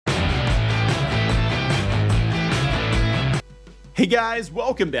Hey guys,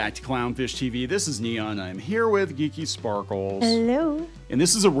 welcome back to Clownfish TV. This is Kneon. I'm here with Geeky Sparkles. Hello. And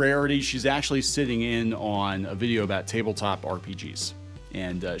this is a rarity. She's actually sitting in on a video about tabletop RPGs.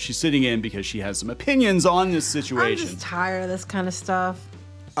 And she's sitting in because she has some opinions on this situation. I'm just tired of this kind of stuff.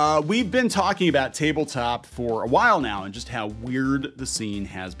 We've been talking about tabletop for a while now and just how weird the scene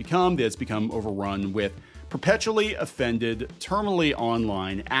has become. It's become overrun with perpetually offended, terminally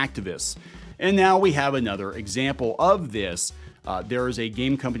online activists. And now we have another example of this. There is a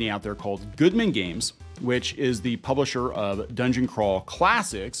game company out there called Goodman Games, which is the publisher of Dungeon Crawl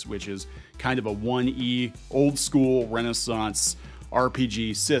Classics, which is kind of a 1E old school Renaissance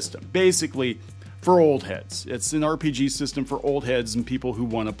RPG system. Basically, for old heads. It's an RPG system for old heads and people who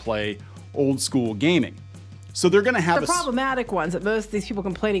want to play old school gaming. So they're going to have the problematic ones that most of these people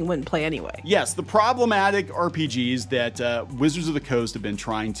complaining wouldn't play anyway. Yes, the problematic RPGs that Wizards of the Coast have been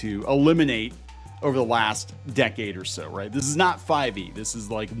trying to eliminate over the last decade or so, right? This is not 5e. This is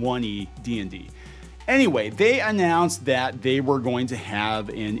like 1e D&D. Anyway, they announced that they were going to have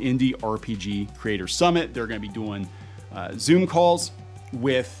an indie RPG creator summit. They're going to be doing Zoom calls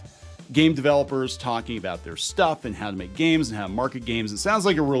with game developers talking about their stuff and how to make games and how to market games. It sounds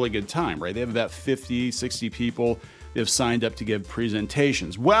like a really good time, right? They have about 50, 60 people that have signed up to give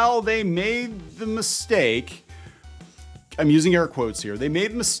presentations. Well, they made the mistake, I'm using air quotes here, they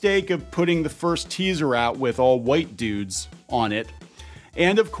made the mistake of putting the first teaser out with all white dudes on it.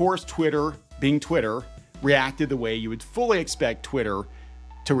 And of course, Twitter, being Twitter, reacted the way you would fully expect Twitter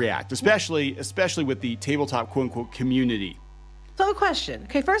to react, especially with the tabletop quote-unquote community. So a question.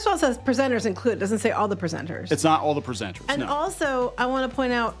 Okay, first of all, it says presenters included. It doesn't say all the presenters. It's not all the presenters, And no. Also, I want to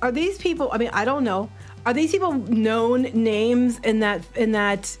point out, are these people, I mean, I don't know, are these people known names in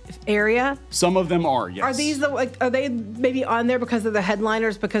that area? Some of them are, yes. Are these the, like, are they maybe on there because they're the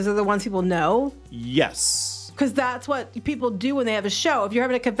headliners, because they're the ones people know? Yes. Because that's what people do when they have a show. If you're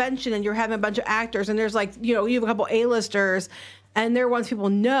having a convention and you're having a bunch of actors and there's like, you know, you have a couple A-listers and they're ones people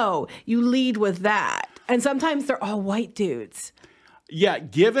know, you lead with that. And sometimes they're all white dudes. Yeah,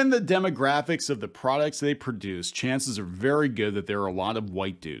 given the demographics of the products they produce, chances are very good that there are a lot of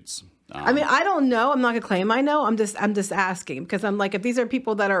white dudes. I mean, I don't know. I'm not gonna claim I know. I'm just asking, because I'm like, if these are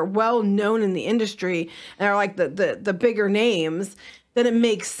people that are well known in the industry and are like the bigger names, then it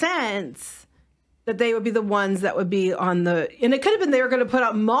makes sense that they would be the ones that would be on the. And it could have been they were going to put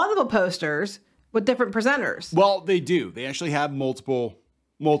out multiple posters with different presenters. Well, they do. They actually have multiple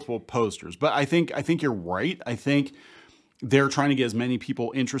posters. But I think you're right. I think they're trying to get as many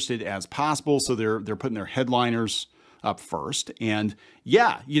people interested as possible, so they're putting their headliners up first. And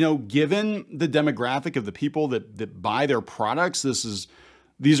yeah, you know, given the demographic of the people that buy their products,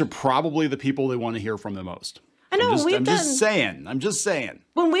 these are probably the people they want to hear from the most. I know. I'm just saying.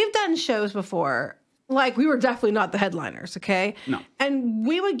 When we've done shows before, like, we were definitely not the headliners, okay? No. And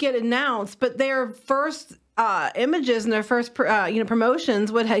we would get announced, but their first images and their first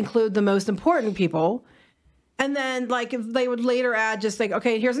promotions would include the most important people. And then, like, if they would later add just like,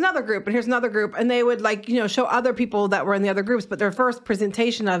 okay, here's another group and here's another group. And they would, like, you know, show other people that were in the other groups. But their first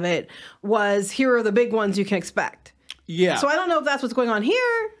presentation of it was, here are the big ones you can expect. Yeah. So I don't know if that's what's going on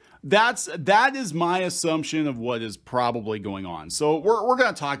here. That is my assumption of what is probably going on. So we're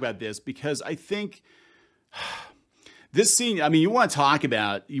going to talk about this because I think this scene, I mean, you want to talk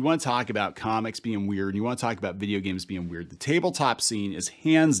about comics being weird. You want to talk about video games being weird. The tabletop scene is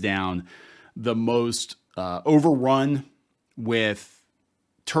hands down the most overrun with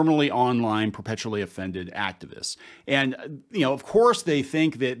terminally online, perpetually offended activists. And, you know, of course they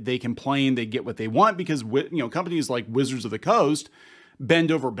think that they complain, they get what they want because, you know, companies like Wizards of the Coast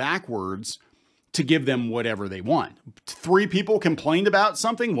bend over backwards to give them whatever they want. 3 people complained about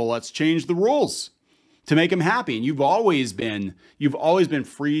something. Well, let's change the rules to make them happy. And you've always been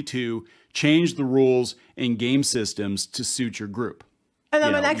free to change the rules in game systems to suit your group. And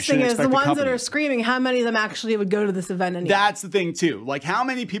then the next thing is the ones that are screaming, how many of them actually would go to this event anyway? That's the thing too. Like, how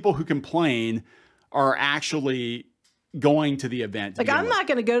many people who complain are actually going to the event? Like, I'm not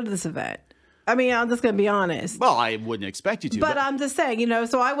going to go to this event. I mean, I'm just going to be honest. Well, I wouldn't expect you to. But I'm just saying, you know,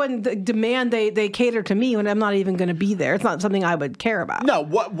 so I wouldn't demand they cater to me when I'm not even going to be there. It's not something I would care about. No,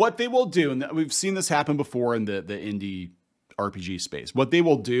 what they will do, and we've seen this happen before in the indie RPG space. What they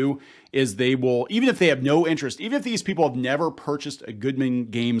will do is they will, even if they have no interest, even if these people have never purchased a Goodman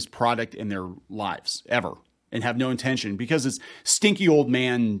Games product in their lives, ever, and have no intention, because it's stinky old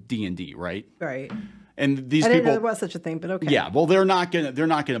man D&D, right? Right. And these I didn't people, know there was such a thing, but okay. Yeah, well, they're not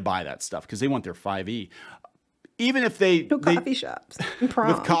gonna buy that stuff because they want their 5e. Even if they coffee shops and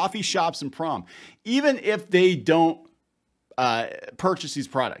prom. With coffee shops and prom, even if they don't purchase these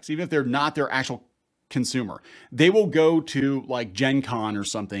products, even if they're not their actual consumer. They will go to like Gen Con or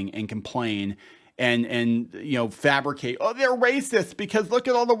something and complain and you know, fabricate, oh, they're racist because look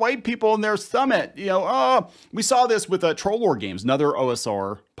at all the white people in their summit. You know, oh, we saw this with Troll Lore Games, another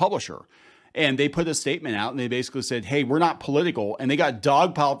OSR publisher. And they put a statement out and they basically said, hey, we're not political. And they got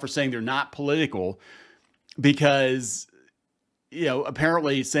dogpiled for saying they're not political because, you know,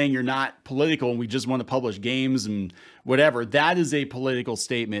 apparently saying you're not political and we just want to publish games and whatever, that is a political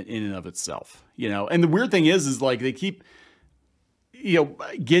statement in and of itself, you know. And the weird thing is like they keep, you know,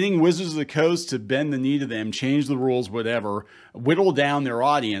 getting Wizards of the Coast to bend the knee to them, change the rules, whatever, whittle down their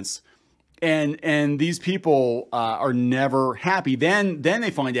audience. And these people are never happy. Then they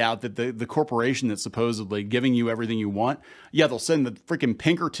find out that the corporation that's supposedly giving you everything you want, yeah, they'll send the freaking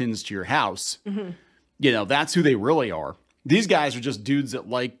Pinkertons to your house. Mm-hmm. You know, that's who they really are. These guys are just dudes that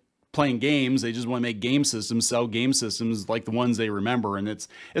like playing games. They just want to make game systems, sell game systems like the ones they remember. And it's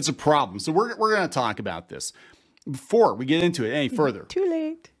a problem. So we're going to talk about this. Before we get into it any further, too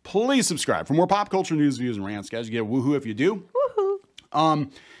late. Please subscribe for more pop culture news, views, and rants, guys. You get a woohoo if you do.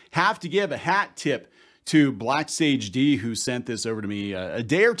 Woohoo. Have to give a hat tip to Black Sage D, who sent this over to me a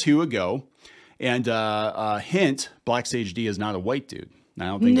day or two ago. And hint: Black Sage D is not a white dude. I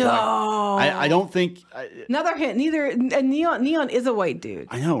don't think. No, I don't think. Another hint. Neither Kneon is a white dude.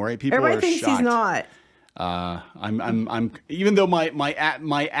 I know, right? People Everybody are thinks shocked. he's not. I'm even though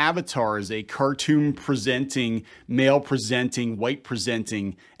my avatar is a cartoon presenting, male presenting, white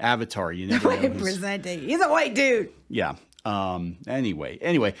presenting avatar. You never know. White presenting. He's a white dude. Yeah.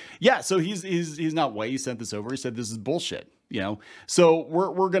 Anyway. Yeah. So he's not white. He sent this over. He said, this is bullshit, you know? So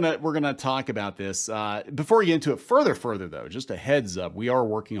we're going to talk about this, before we get into it further though, just a heads up, we are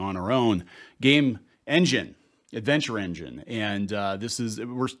working on our own game engine. Adventure engine, and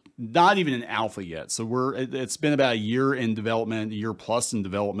we're not even in alpha yet, so it's been about a year in development, a year plus in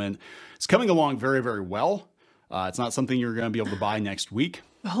development. It's coming along very, very well. It's not something you're going to be able to buy next week.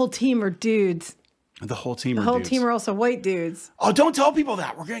 The whole team are dudes. The whole team are dudes. The whole dudes. team are also white dudes. Oh, don't tell people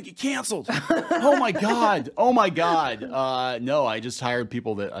that. We're going to get canceled. Oh my God. No, I just hired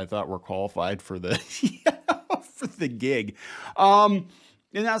people that I thought were qualified for the for the gig.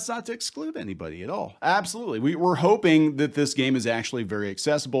 And that's not to exclude anybody at all. Absolutely. We're hoping that this game is actually very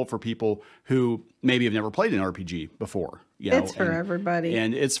accessible for people who maybe have never played an RPG before. You know, it's for everybody.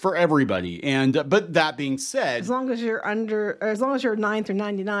 And it's for everybody. And but that being said, as long as you're 9 through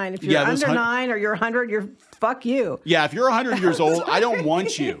 99. If you're under 9 or you're 100, you're fuck you. Yeah, if you're 100 years old, I don't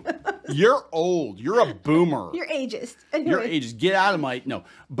want you. You're old. You're a boomer. You're ageist. You're ageist. Get out of my no.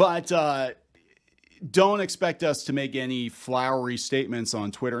 But don't expect us to make any flowery statements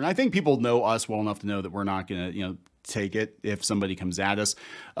on Twitter. And I think people know us well enough to know that we're not going to, you know, take it if somebody comes at us.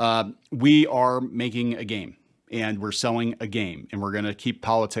 We are making a game and we're selling a game and we're going to keep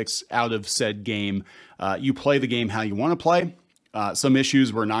politics out of said game. You play the game how you want to play. Some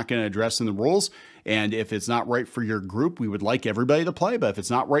issues we're not going to address in the rules. And if it's not right for your group, we would like everybody to play. But if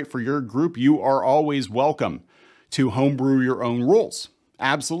it's not right for your group, you are always welcome to homebrew your own rules.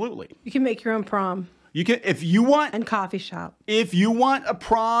 Absolutely. You can make your own prom. You can, if you want, and coffee shop. If you want a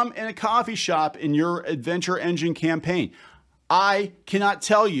prom and a coffee shop in your Adventure Engine campaign, I cannot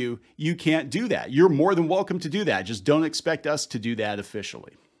tell you can't do that. You're more than welcome to do that. Just don't expect us to do that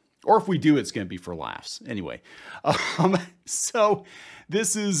officially. Or if we do, it's going to be for laughs. Anyway, so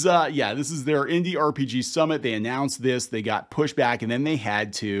this is their Indie RPG Summit. They announced this. They got pushed back, and then they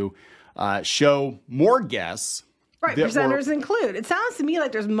had to show more guests. Right, presenters include. It sounds to me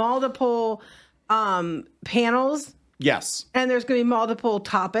like there's multiple panels. Yes. And there's going to be multiple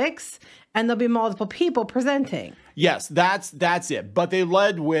topics, and there'll be multiple people presenting. Yes, that's it. But they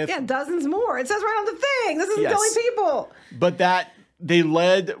led with dozens more. It says right on the thing. This isn't the only people. But they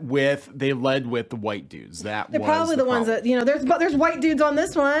led with the white dudes. They're probably the ones that, you know, there's white dudes on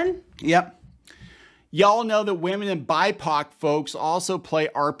this one. Yep. Y'all know that women and BIPOC folks also play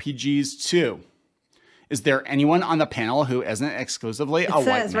RPGs too. Is there anyone on the panel who isn't exclusively a white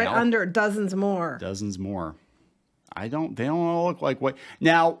male? It says right under dozens more. Dozens more. They don't all look like white.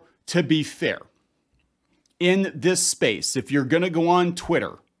 Now, to be fair, in this space, if you're going to go on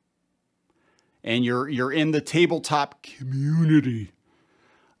Twitter and you're in the tabletop community,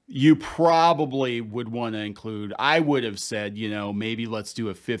 you probably would want to include, I would have said, you know, maybe let's do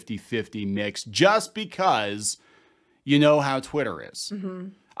a 50-50 mix just because you know how Twitter is. Mm-hmm.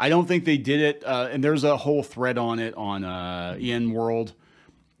 I don't think they did it. And there's a whole thread on it on Ian World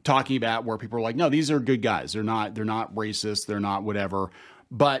talking about where people are like, no, these are good guys. They're not racist. They're not whatever.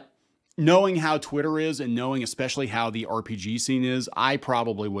 But knowing how Twitter is and knowing especially how the RPG scene is, I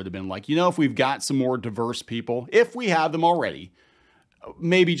probably would have been like, you know, if we've got some more diverse people, if we have them already,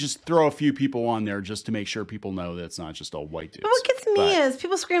 maybe just throw a few people on there just to make sure people know that it's not just all white dudes. But what gets me is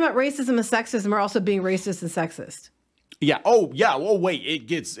people scream about racism and sexism are also being racist and sexist. Yeah. Oh, yeah. Oh, wait. It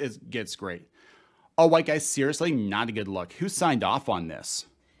gets great. Oh, white guys, seriously, not a good look. Who signed off on this?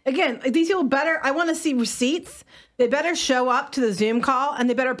 Again, these people better, I want to see receipts. They better show up to the Zoom call and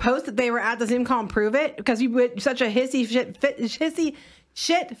they better post that they were at the Zoom call and prove it, because you would such a hissy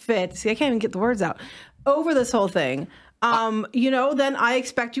shit fit. See, I can't even get the words out over this whole thing. You know, then I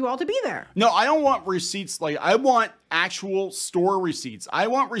expect you all to be there. No, I don't want receipts. Like, I want actual store receipts. I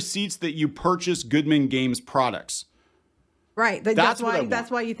want receipts that you purchase Goodman Games products. Right. That's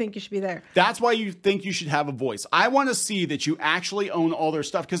why you think you should be there. That's why you think you should have a voice. I want to see that you actually own all their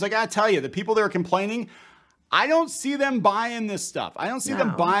stuff. Because I got to tell you, the people that are complaining, I don't see them buying this stuff. I don't see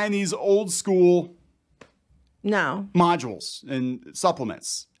them buying these old school modules and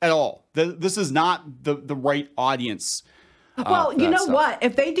supplements at all. This is not the right audience. Well, you know what?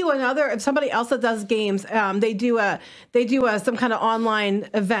 If they do if somebody else that does games, they do some kind of online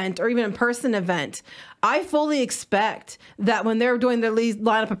event or even in-person event, I fully expect that when they're doing their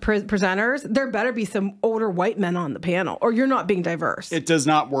lineup of presenters, there better be some older white men on the panel, or you're not being diverse. It does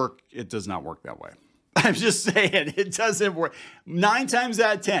not work. It does not work that way. I'm just saying, it doesn't work. 9 times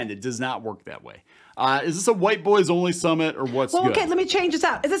out of 10, it does not work that way. Is this a white boys only summit, or what's good? Okay, let me change this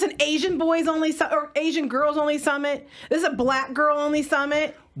out. Is this an Asian boys only or Asian girls only summit? Is this a black girl only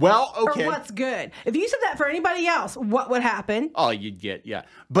summit? Well, okay. Or what's good? If you said that for anybody else, what would happen? Oh, you'd get, yeah.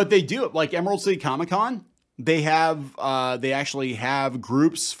 But they do it. Like Emerald City Comic Con, they actually have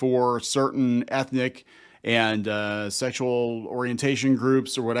groups for certain ethnic and sexual orientation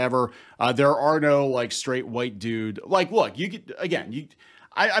groups or whatever. There are no like straight white dude. Like, look, you could, again,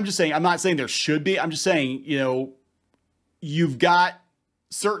 I'm just saying, I'm not saying there should be. I'm just saying, you know, you've got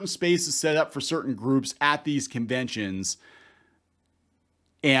certain spaces set up for certain groups at these conventions,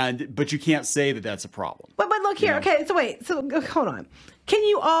 but you can't say that that's a problem. But look here. Okay, so wait. So hold on. Can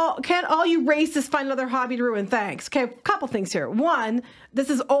all you racists find another hobby to ruin? Thanks. Okay, a couple things here. One, this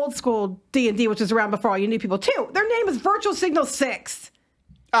is old school D&D, which was around before all you new people. Two, their name is Virtual Signal 6.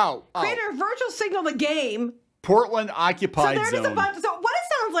 Creator of Virtual Signal the game. Portland occupied zone. So what it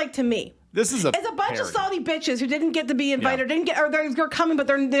sounds like to me, this is a bunch of salty bitches who didn't get to be invited, or they're coming, but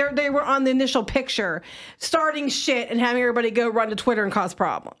they were on the initial picture, starting shit and having everybody go run to Twitter and cause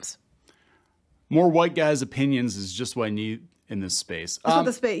problems. More white guys' opinions is just what I need in this space. That's what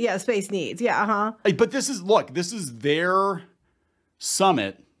the space needs. Yeah, But this is their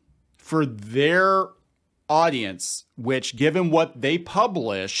summit for their audience, which, given what they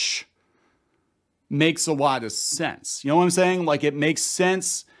publish, makes a lot of sense. You know what I'm saying? Like, it makes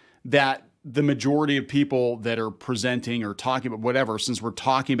sense that the majority of people that are presenting or talking about whatever, since we're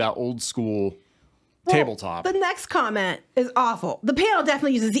talking about old school tabletop. The next comment is awful. The panel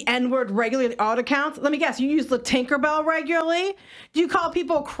definitely uses the N-word regularly on all accounts. Let me guess, you use the Tinkerbell regularly? Do you call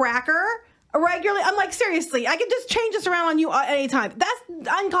people cracker regularly? I'm like, seriously, I can just change this around on you anytime. That's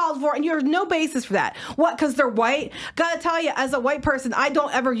uncalled for, and there's no basis for that. What, because they're white? Gotta tell you, as a white person, I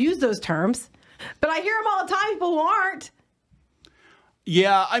don't ever use those terms. But I hear them all the time, people who aren't.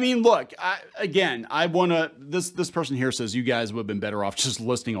 Yeah, I mean, look, I want to, this person here says you guys would have been better off just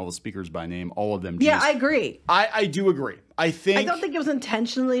listing all the speakers by name, all of them. Yeah, I agree. I do agree. I don't think it was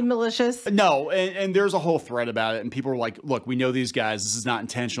intentionally malicious. No, and there's a whole thread about it, and people are like, look, we know these guys, this is not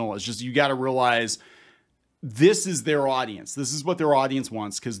intentional. It's just, you got to realize this is their audience. This is what their audience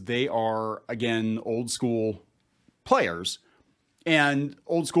wants, because they are, again, old school players. And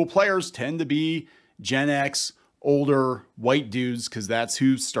old school players tend to be Gen X, older white dudes, because that's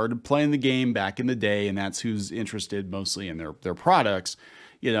who started playing the game back in the day, and that's who's interested mostly in their products,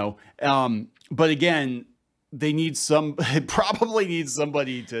 you know. But again, they need probably need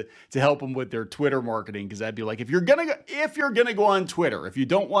somebody to help them with their Twitter marketing, because I'd be like, if you're gonna go on Twitter, if you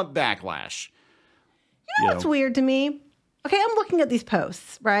don't want backlash. You know what's weird to me? Okay, I'm looking at these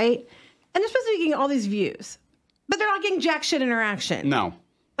posts, right? And they're supposed to be getting all these views, but they're not getting jack shit interaction. No.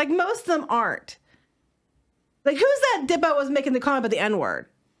 Like, most of them aren't. Like, who's that dippo was making the comment about the N-word?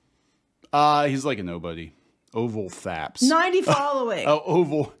 He's like a nobody. Oval Faps. 90 following.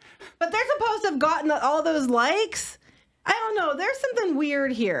 Oval. But they're supposed to have gotten all those likes? I don't know. There's something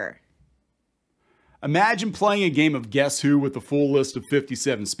weird here. Imagine playing a game of Guess Who with a full list of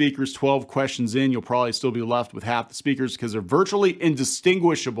 57 speakers. 12 questions in, you'll probably still be left with half the speakers because they're virtually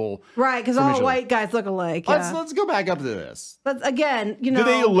indistinguishable. Right, because all white guys look alike. Yeah. Let's go back up to this. But again, you know,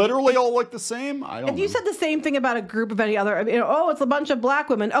 do they literally all look the same? I don't know. If you said the same thing about a group of any other, I mean, oh, it's a bunch of black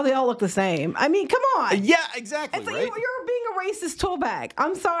women. Oh, they all look the same. I mean, come on. Yeah, exactly. It's like you're being a racist tool bag.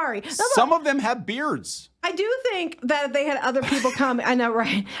 I'm sorry. Some of them have beards. I do think that if they had other people coming, I know,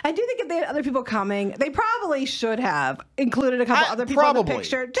 right? I do think if they had other people coming, they probably should have included a couple other people in the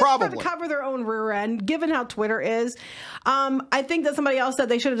picture, just to cover their own rear end, given how Twitter is. I think that somebody else said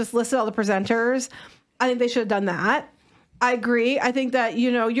they should have just listed all the presenters. I think they should have done that. I agree. I think that,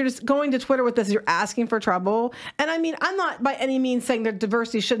 you know, you're just going to Twitter with this, you're asking for trouble. And I mean, I'm not by any means saying that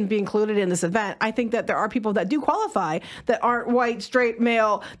diversity shouldn't be included in this event. I think that there are people that do qualify that aren't white, straight,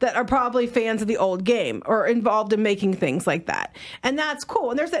 male, that are probably fans of the old game or involved in making things like that. And that's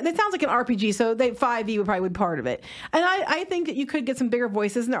cool. And it sounds like an RPG, so 5e would probably be part of it. And I think that you could get some bigger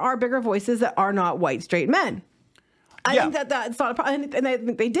voices, and there are bigger voices that are not white, straight men. I think that that's not a problem, and I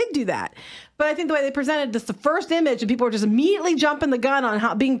think they did do that. But I think the way they presented just the first image, and people were just immediately jumping the gun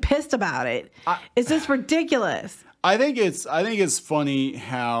on being pissed about it, it's just ridiculous. I think it's funny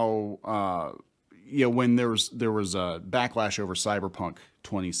how you know, when there was a backlash over Cyberpunk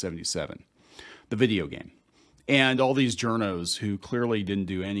 2077, the video game, and all these journos who clearly didn't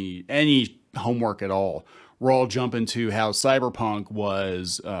do any homework at all. We're all jumping to how Cyberpunk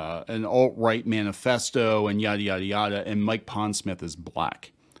was an alt-right manifesto and yada, yada, yada, and Mike Pondsmith is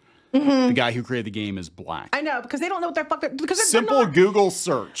black. The guy who created the game is black. I know, because they don't know what they're fucking... Simple Google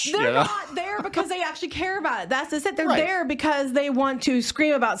search. They're not there because they actually care about it. That's just it. They're there because they want to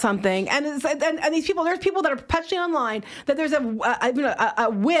scream about something. And these people, there's people that are perpetually online that there's a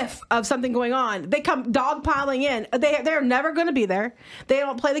whiff of something going on. They come dogpiling in. They're never going to be there. They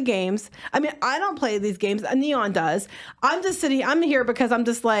don't play the games. I mean, I don't play these games. Neon does. I'm just sitting... I'm here because I'm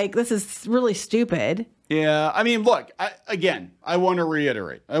just like, this is really stupid. Yeah, I mean, look, I want to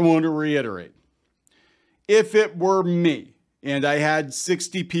reiterate. If it were me and I had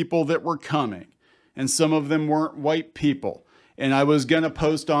 60 people that were coming and some of them weren't white people, and I was going to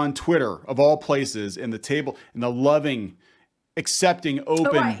post on Twitter, of all places, in the loving, accepting,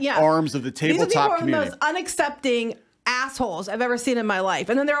 open arms of the tabletop community. These are the most unaccepting assholes I've ever seen in my life.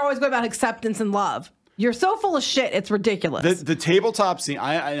 And then they're always going about acceptance and love. You're so full of shit. It's ridiculous. The tabletop scene,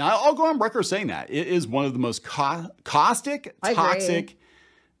 I'll go on record saying that. It is one of the most caustic, toxic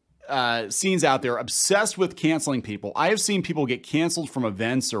scenes out there, obsessed with canceling people. I have seen people get canceled from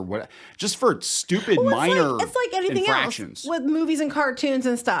events or what, just for stupid minor it's like anything infractions. Else with movies and cartoons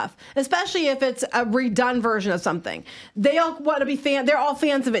and stuff, especially if it's a redone version of something. They all want to be they're all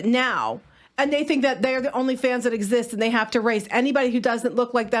fans of it now. And they think that they're the only fans that exist, and they have to erase anybody who doesn't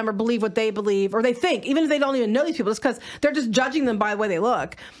look like them or believe what they believe, or they think, even if they don't even know these people, it's because they're just judging them by the way they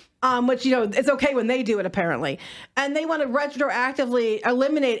look. Which, you know, it's okay when they do it, apparently. And they want to retroactively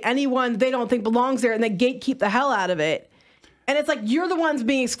eliminate anyone they don't think belongs there, and they gatekeep the hell out of it. And it's like, you're the ones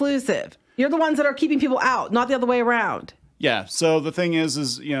being exclusive. You're the ones that are keeping people out, not the other way around. Yeah, so the thing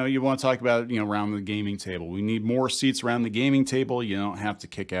is, you know, you want to talk about, you know, around the gaming table. We need more seats around the gaming table. You don't have to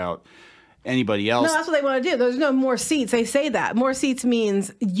kick out anybody else. No, that's what they want to do. There's no more seats. They say that more seats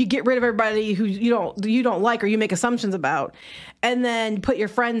means you get rid of everybody who you don't like or you make assumptions about, and then put your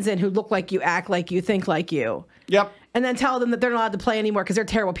friends in who look like you, act like you, think like you. Yep. And then tell them that they're not allowed to play anymore because they're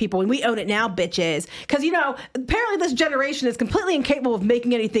terrible people and we own it now, bitches. Because, you know, apparently this generation is completely incapable of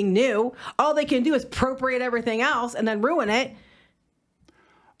making anything new. All they can do is appropriate everything else and then ruin it.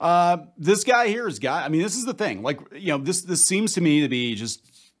 This guy here is I mean, this is the thing. Like, you know, this seems to me to be just.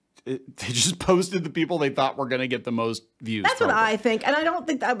 They just posted the people they thought were going to get the most views. That's what I think, and I don't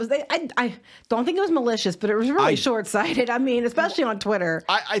think that was. I don't think it was malicious, but it was really short-sighted. I mean, especially on Twitter.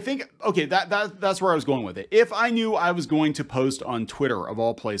 I think okay, that's where I was going with it. If I knew I was going to post on Twitter of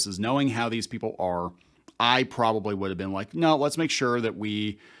all places, knowing how these people are, I probably would have been like, no, let's make sure that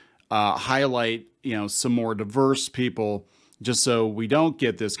we highlight, you know, some more diverse people, just so we don't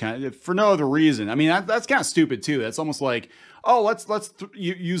get this kind of, for no other reason. I mean, that's kind of stupid too. That's almost like, oh, let's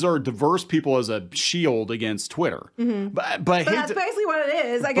use our diverse people as a shield against Twitter. Mm-hmm. But that's basically what it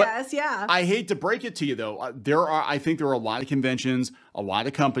is, I guess. Yeah. I hate to break it to you though. I think there are a lot of conventions, a lot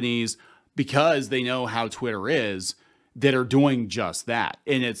of companies, because they know how Twitter is, that are doing just that.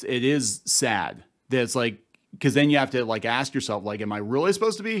 And it is sad that it's like, because then you have to like ask yourself, like, am I really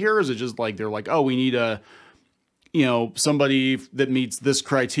supposed to be here? Or is it just like, they're like, oh, we need you know, somebody that meets this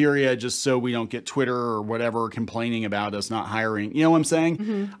criteria just so we don't get Twitter or whatever complaining about us not hiring. You know what I'm saying?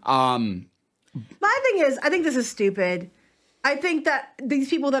 Mm-hmm. My thing is, I think this is stupid. I think that these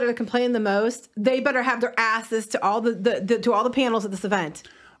people that are complaining the most, they better have their asses to all to all the panels at this event.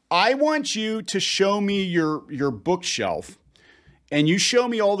 I want you to show me your bookshelf, and you show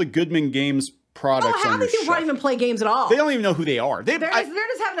me all the Goodman Games products. Oh, half these people probably even play games at all. They don't even know who they are. They're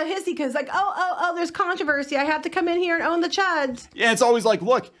just having a hissy because, like, oh, there's controversy. I have to come in here and own the chuds. Yeah, it's always like,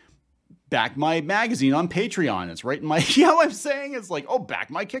 look, back my magazine on Patreon. It's right in my, you know what I'm saying? It's like, oh,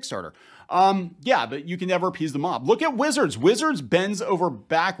 back my Kickstarter. Yeah, but you can never appease the mob. Look at Wizards. Wizards bends over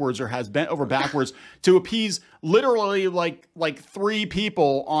backwards, or has bent over backwards to appease literally like 3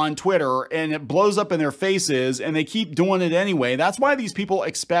 people on Twitter, and it blows up in their faces, and they keep doing it anyway. That's why these people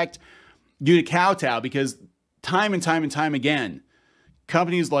expect you to kowtow, because time and time and time again,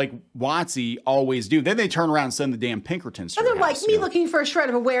 companies like WotC always do. Then they turn around and send the damn Pinkertons to and they're your like, house, me looking for a shred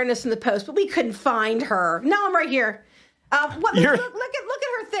of awareness in the post, but we couldn't find her. Now I'm right here. Look at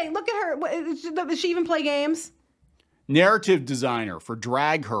her thing. Look at her. Does she even play games? Narrative designer for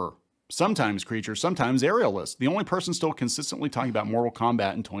Drag Her. Sometimes creature, sometimes aerialist. The only person still consistently talking about Mortal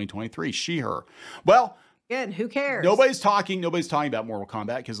Kombat in 2023. She, her. Well, again, who cares? Nobody's talking about Mortal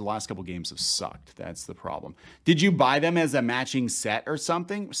Kombat because the last couple games have sucked. That's the problem. Did you buy them as a matching set or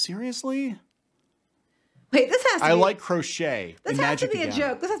something? Seriously? Wait, this has to be... I like crochet. This has to be a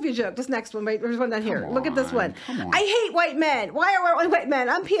joke. This has to be a joke. This next one, right? There's one down here. Look at this one. I hate white men. Why are white men?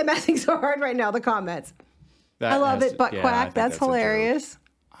 I'm PMSing so hard right now, the comments. I love it, butt quack. That's hilarious.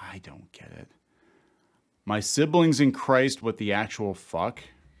 I don't get it. My siblings in Christ, what the actual fuck?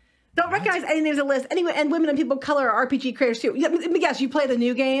 Don't recognize any names on the list. Anyway, and women and people of color are RPG creators too. Let me guess, you play the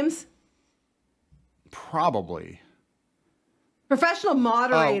new games? Probably. Professional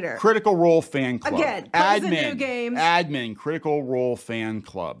moderator. Oh, Critical Role Fan Club. Again, plays the new games. Admin, Critical Role Fan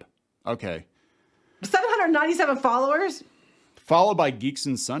Club. Okay. 797 followers. Followed by Geeks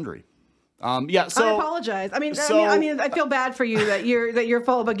and Sundry. Yeah, so I apologize. I mean, I feel bad for you that you're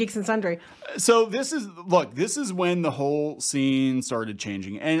followed by Geeks and Sundry. So this is when the whole scene started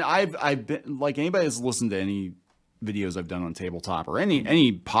changing, and I've been, like, anybody that's listened to any videos I've done on tabletop or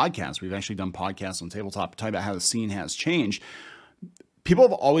any podcast, we've actually done podcasts on tabletop talking about how the scene has changed. People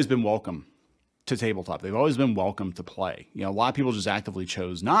have always been welcome to tabletop. They've always been welcome to play. You know, a lot of people just actively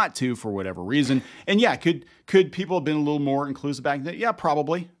chose not to for whatever reason. And yeah, could people have been a little more inclusive back then? Yeah,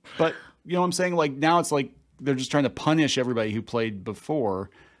 probably. But you know what I'm saying? Like, now it's like they're just trying to punish everybody who played before.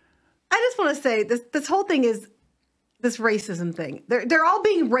 I just want to say this whole thing is this racism thing. They're all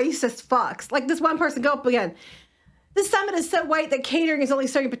being racist fucks. Like this one person, go up again. This summit is so white that catering is only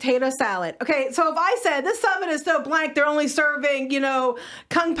serving potato salad. Okay, so if I said this summit is so blank, they're only serving, you know,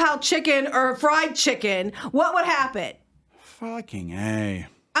 kung pao chicken or fried chicken, what would happen? Fucking A.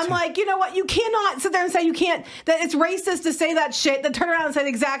 I'm like, you know what? You cannot sit there and say you can't, that it's racist to say that shit, then turn around and say the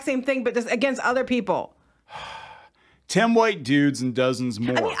exact same thing, but just against other people. 10 white dudes and dozens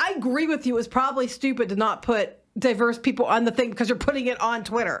more. I mean, I agree with you. It's probably stupid to not put diverse people on the thing because you're putting it on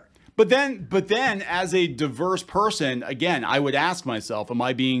Twitter. But then as a diverse person, again, I would ask myself, am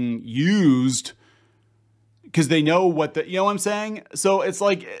I being used? Because they know what you know what I'm saying? So it's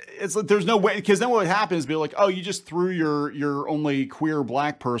like there's no way, because then what would happen is be like, oh, you just threw your only queer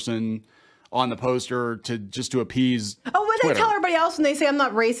black person on the poster to appease. Oh, when they tell everybody else and they say I'm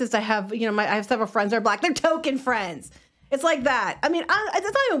not racist, I have several friends that are black. They're token friends. It's like that. I mean, it's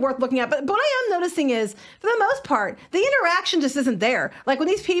not even worth looking at. But what I am noticing is, for the most part, the interaction just isn't there. Like when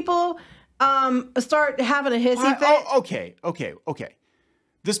these people start having a hissy fit. Oh, okay.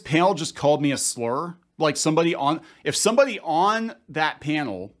 This panel just called me a slur. Like if somebody on that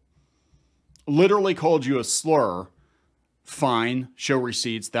panel literally called you a slur, fine, show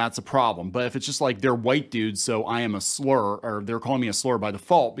receipts, that's a problem. But if it's just like they're white dudes, so I am a slur, or they're calling me a slur by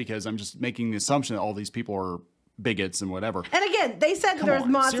default because I'm just making the assumption that all these people are bigots and whatever. And again, they said there's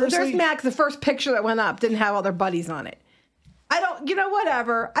mods. There's Max. The first picture that went up didn't have all their buddies on it. I don't,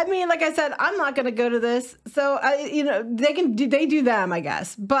 whatever. I mean, like I said, I'm not going to go to this. So, they do them, I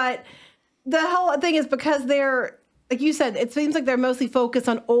guess. But the whole thing is because they're, like you said, it seems like they're mostly focused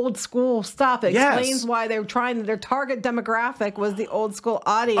on old school stuff. It explains why they're trying, their target demographic was the old school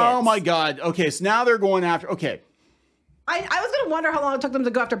audience. Oh my God. Okay. So now they're going after, okay. I was going to wonder how long it took them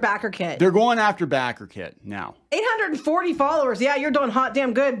to go after Backer Kit. They're going after Backer Kit now. 840 followers. Yeah, you're doing hot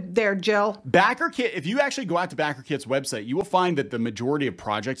damn good there, Jill. Backer Kit, if you actually go out to Backer Kit's website, you will find that the majority of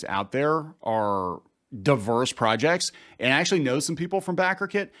projects out there are diverse projects. And I actually know some people from Backer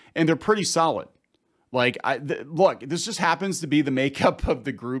Kit, and they're pretty solid. Like, look, this just happens to be the makeup of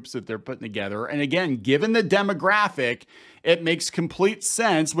the groups that they're putting together. And again, given the demographic, it makes complete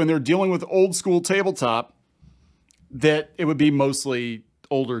sense when they're dealing with old school tabletop that it would be mostly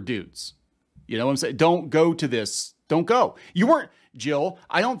older dudes. You know what I'm saying? Don't go to this. Don't go. You weren't, Jill,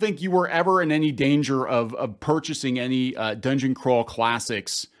 I don't think you were ever in any danger of purchasing any Dungeon Crawl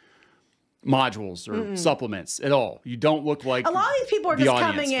Classics modules or supplements at all. You don't look like a lot of these people are just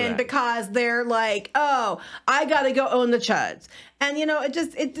coming in because they're like, oh, I got to go own the chuds. And, it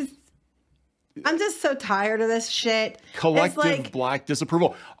just, I'm just so tired of this shit. Collective black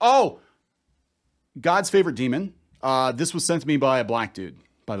disapproval. Oh, God's favorite demon. This was sent to me by a black dude,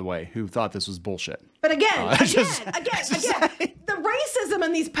 by the way, who thought this was bullshit. But again, the racism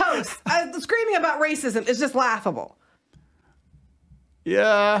in these posts, the screaming about racism is just laughable.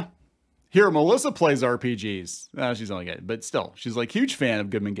 Yeah. Here, Melissa plays RPGs. She's only good, but still, she's like huge fan of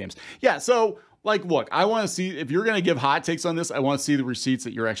Goodman Games. Yeah, so like, look, I want to see, if you're going to give hot takes on this, I want to see the receipts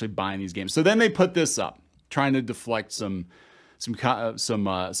that you're actually buying these games. So then they put this up, trying to deflect some of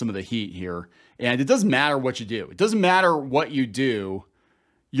the heat here. And it doesn't matter what you do. It doesn't matter what you do.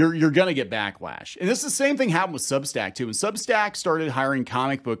 You're going to get backlash. And this is the same thing happened with Substack too. When Substack started hiring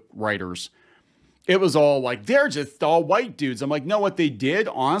comic book writers, it was all like, they're just all white dudes. I'm like, no, what they did,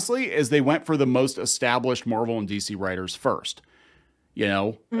 honestly, is they went for the most established Marvel and DC writers first, you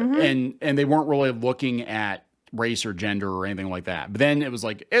know, and they weren't really looking at race or gender or anything like that. But then it was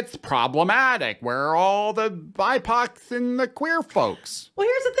like, it's problematic. Where are all the BIPOCs and the queer folks? Well,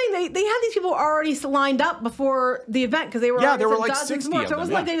 here's the thing. They had these people already lined up before the event because they were there were like 60 more. of So it was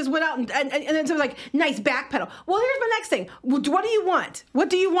them, like they just went out and then it was like, nice backpedal. Well, here's my next thing. What do you want? What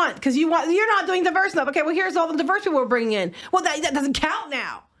do you want? Because you're not doing diverse enough. Okay, well, here's all the diverse people we're bringing in. Well, that doesn't count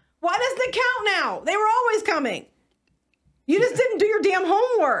now. Why doesn't it count now? They were always coming. You just didn't do your damn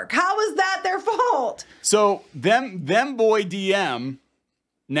homework. How is that their fault? So them boy DM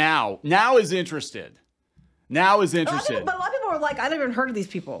now is interested. Now is interested. But a lot of people are like, I never even heard of these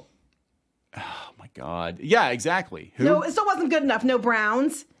people. Oh my God. Yeah, exactly. Who? No, it still wasn't good enough. No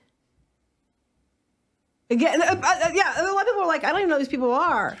Browns. Again, yeah, a lot of people are like, I don't even know who these people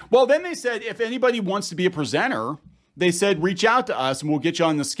are. Well, then they said, if anybody wants to be a presenter, they said, reach out to us and we'll get you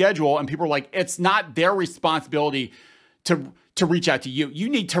on the schedule. And people are like, it's not their responsibility to reach out to you. You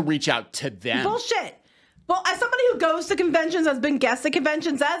need to reach out to them. Bullshit. Well, as somebody who goes to conventions, has been guest at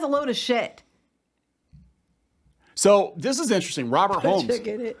conventions, that's a load of shit. So this is interesting. Robert Holmes. Put a chick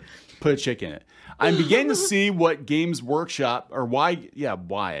in it. Put a chick in it. I'm beginning to see what Games Workshop, or why I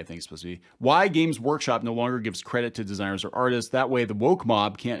think it's supposed to be, why Games Workshop no longer gives credit to designers or artists. That way the woke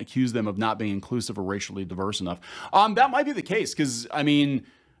mob can't accuse them of not being inclusive or racially diverse enough. That might be the case because, I mean,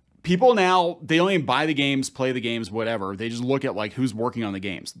 people now, they only buy the games, play the games, whatever. They just look at like who's working on the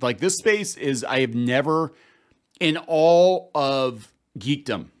games. Like this space is, I have never, in all of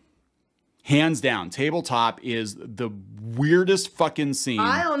geekdom, hands down, tabletop is the weirdest fucking scene.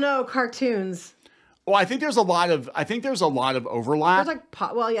 I don't know, cartoons. Well, I think there's a lot of overlap. There's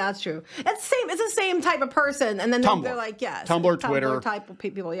like, well, yeah, that's true. It's the same type of person, and then they're like, yes, Tumblr, Twitter type of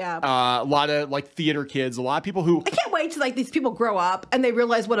people, yeah. A lot of like theater kids, a lot of people who I can't wait till like these people grow up and they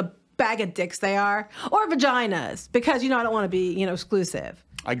realize what a bag of dicks they are, or vaginas, because I don't want to be exclusive.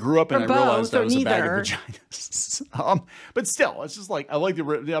 I grew up and I realized I was neither. A bag of vaginas. But still, it's just like I like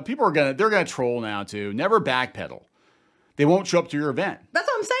people they're gonna troll now too. Never backpedal. They won't show up to your event. That's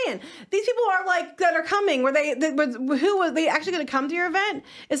what I'm saying. These people are like that are coming. Who were they actually going to come to your event?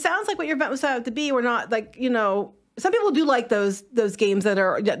 It sounds like what your event was set up to be. We're not like some people do like those games that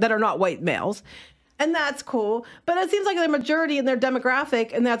are not white males, and that's cool. But it seems like the majority in their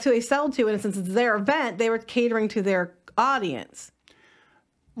demographic, and that's who they sell to. And since it's their event, they were catering to their audience.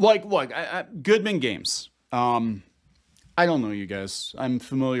 Like, look, Goodman Games. I don't know, you guys. I'm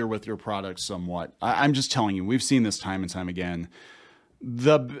familiar with your product somewhat. I'm just telling you, we've seen this time and time again.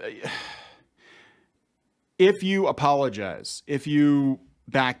 If you apologize, if you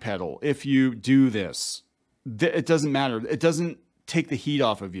backpedal, if you do this, it doesn't matter. It doesn't take the heat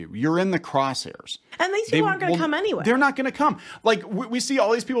off of you. You're in the crosshairs. And these people aren't going to come anyway. They're not going to come. Like, we see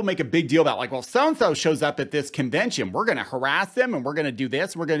all these people make a big deal about, like, well, so-and-so shows up at this convention. We're going to harass them, and we're going to do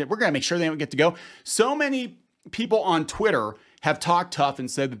this. We're going to make sure they don't get to go. So many people on Twitter have talked tough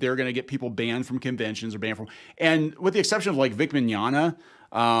and said that they're going to get people banned from conventions or banned from, and with the exception of like Vic Mignogna.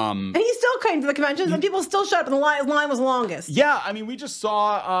 And he still came to the conventions and people still showed up and the line was longest. Yeah. I mean, we just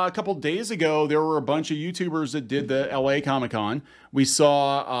saw a couple days ago, there were a bunch of YouTubers that did the LA Comic-Con. We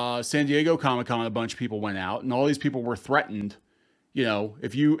saw San Diego Comic-Con, a bunch of people went out and all these people were threatened.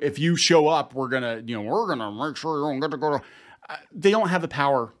 If you show up, we're going to make sure you don't get to go to, they don't have the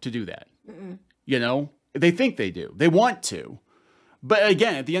power to do that. They think they do. They want to. But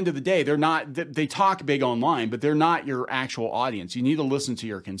again, at the end of the day, they're not, they talk big online, but they're not your actual audience. You need to listen to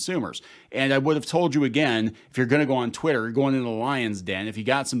your consumers. And I would have told you again, if you're going to go on Twitter, you're going into the lion's den. If you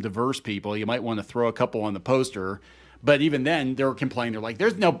got some diverse people, you might want to throw a couple on the poster. But even then, they're complaining. They're like,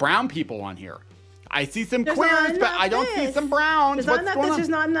 there's no brown people on here. I see some queers, but I don't see some browns. There's not enough this, there's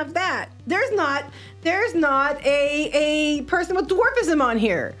not enough that. There's not a person with dwarfism on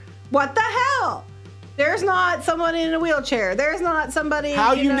here. What the hell? There's not someone in a wheelchair. There's not somebody.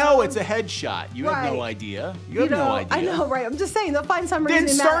 How you know it's a headshot? You have no idea. You have no idea. I know, right? I'm just saying they'll find some reason.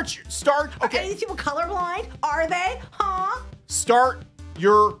 Then start. Okay. Are these people colorblind? Are they? Huh? Start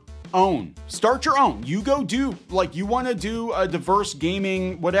your own. Start your own. You go do, like, you want to do a diverse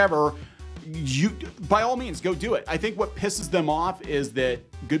gaming whatever. You, by all means, go do it. I think what pisses them off is that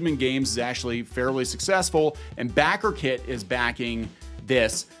Goodman Games is actually fairly successful, and BackerKit is backing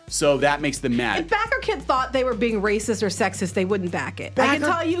this, so that makes them mad. If BackerKit thought they were being racist or sexist, they wouldn't back it. I can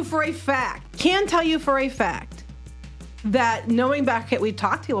tell you for a fact, that knowing BackerKit, we've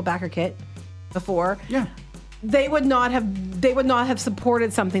talked to BackerKit before. Yeah. They would not have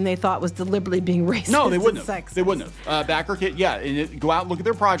supported something they thought was deliberately being racist. No, they wouldn't have. Sexist. They wouldn't have. BackerKit, yeah, and go out and look at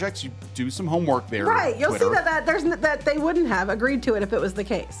their projects. You do some homework there. Right, you'll see that they wouldn't have agreed to it if it was the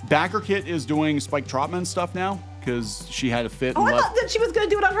case. BackerKit is doing Spike Trotman stuff now because she had a fit. Oh, I thought that she was going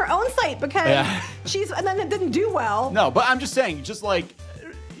to do it on her own site because and then it didn't do well. No, but I'm just saying, just like,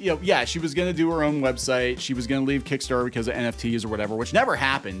 you know, yeah, she was going to do her own website. She was going to leave Kickstarter because of NFTs or whatever, which never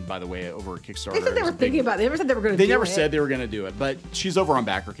happened, by the way, over Kickstarter. They said they were thinking about it. They never said they were going to do it. They never said they were going to do it, but she's over on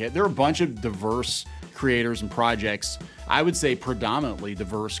BackerKit. There are a bunch of diverse creators and projects. I would say predominantly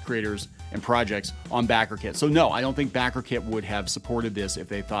diverse creators and projects on BackerKit. So no, I don't think BackerKit would have supported this if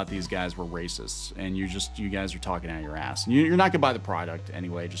they thought these guys were racists. And you guys are talking out of your ass. You're not going to buy the product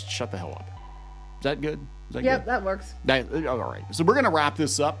anyway. Just shut the hell up. Is that good? Yep, that works. All right. So we're going to wrap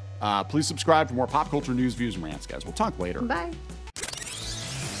this up. Please subscribe for more pop culture news, views, and rants, guys. We'll talk later. Bye.